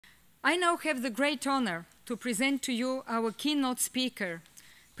I now have the great honor to present to you our keynote speaker,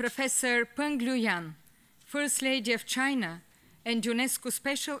 Professor Peng Liyuan, First Lady of China and UNESCO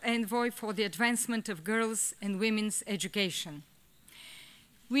Special Envoy for the Advancement of Girls and Women's Education.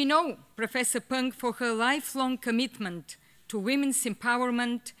 We know Professor Peng for her lifelong commitment to women's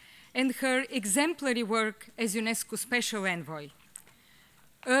empowerment and her exemplary work as UNESCO Special Envoy.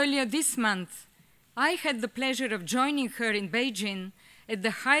 Earlier this month, I had the pleasure of joining her in Beijing at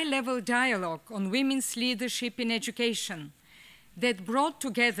the high-level dialogue on women's leadership in education that brought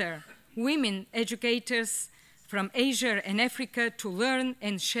together women educators from Asia and Africa to learn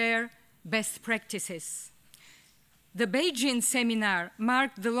and share best practices. The Beijing seminar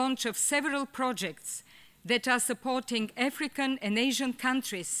marked the launch of several projects that are supporting African and Asian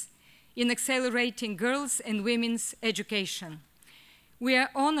countries in accelerating girls' and women's education. We are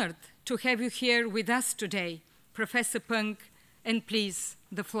honored to have you here with us today, Professor Peng, and please,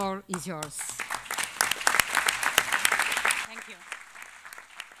 the floor is yours. Thank you.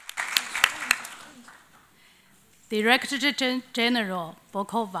 Director General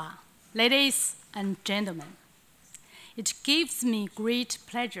Bokova, ladies and gentlemen, it gives me great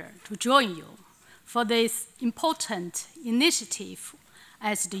pleasure to join you for this important initiative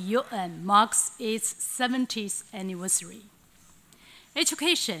as the UN marks its 70th anniversary.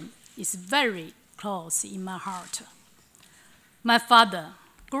 Education is very close in my heart. My father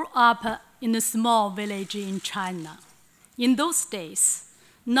grew up in a small village in China. In those days,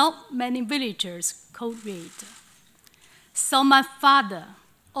 not many villagers could read. So my father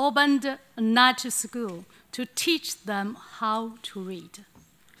opened a night school to teach them how to read.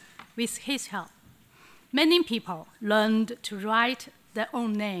 With his help, many people learned to write their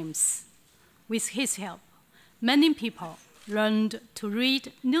own names. With his help, many people learned to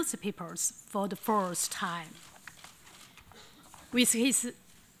read newspapers for the first time. With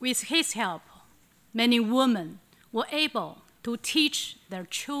his help, many women were able to teach their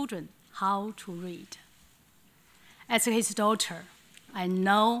children how to read. As his daughter, I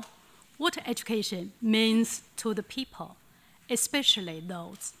know what education means to the people, especially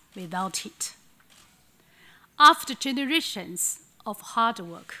those without it. After generations of hard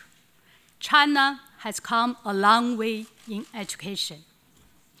work, China has come a long way in education.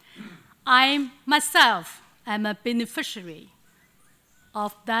 I myself am a beneficiary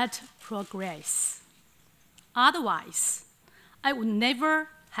of that progress. Otherwise, I would never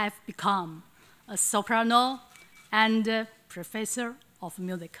have become a soprano and a professor of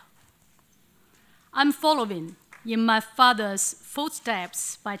music. I'm following in my father's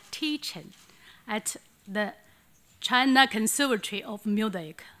footsteps by teaching at the China Conservatory of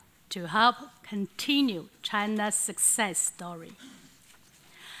Music to help continue China's success story.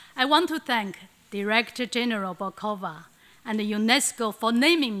 I want to thank Director General Bokova and UNESCO for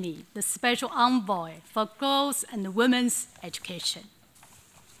naming me the Special Envoy for Girls and Women's Education.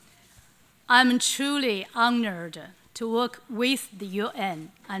 I'm truly honored to work with the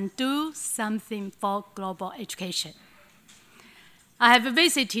UN and do something for global education. I have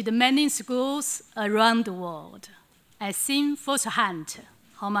visited many schools around the world. I've seen firsthand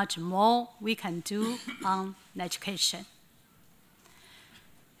how much more we can do on education.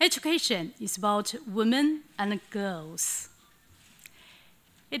 Education is about women and girls.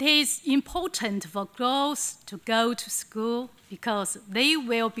 It is important for girls to go to school because they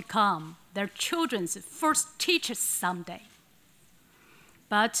will become their children's first teachers someday.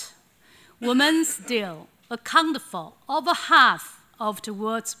 But women still account for over half of the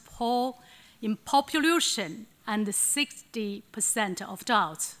world's poor in population and 60% of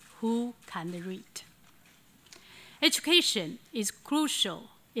adults who can read. Education is crucial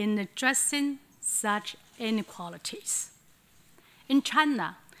in addressing such inequalities. In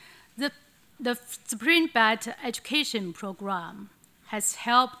China, the Spring-Batch education program has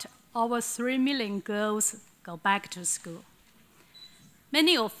helped over 3 million girls go back to school.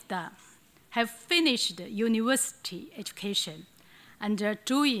 Many of them have finished university education and are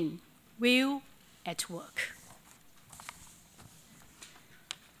doing well at work.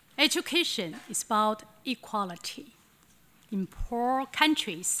 Education is about equality. In poor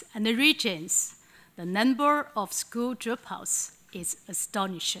countries and regions, the number of school dropouts is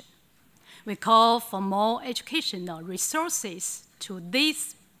astonishing. We call for more educational resources to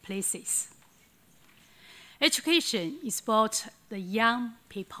these places. Education is about the young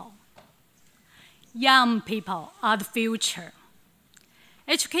people. Young people are the future.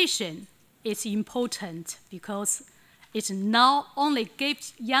 Education is important because it not only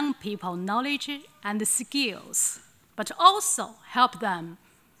gives young people knowledge and skills, but also help them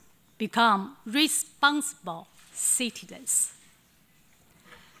become responsible citizens.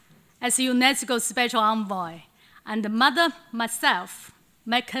 As UNESCO Special Envoy and mother myself,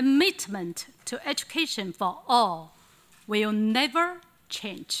 my commitment to education for all will never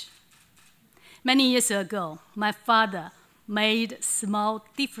change. Many years ago, my father made a small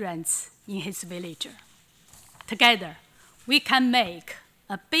difference in his village. Together, we can make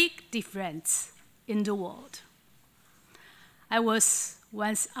a big difference in the world. I was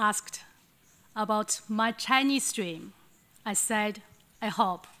once asked about my Chinese dream. I said, I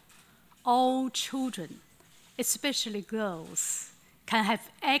hope all children, especially girls, can have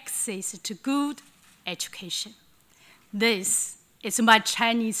access to good education. This is my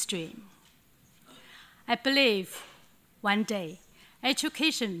Chinese dream. I believe one day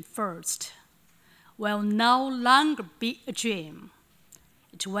education first will no longer be a dream.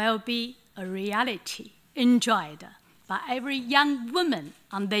 It will be a reality enjoyed by every young woman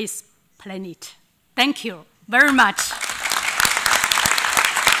on this planet. Thank you very much.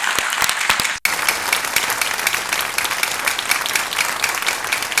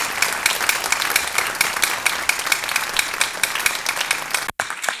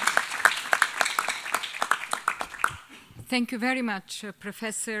 Thank you very much,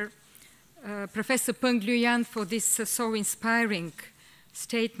 Professor Peng Liyuan, for this so inspiring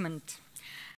statement.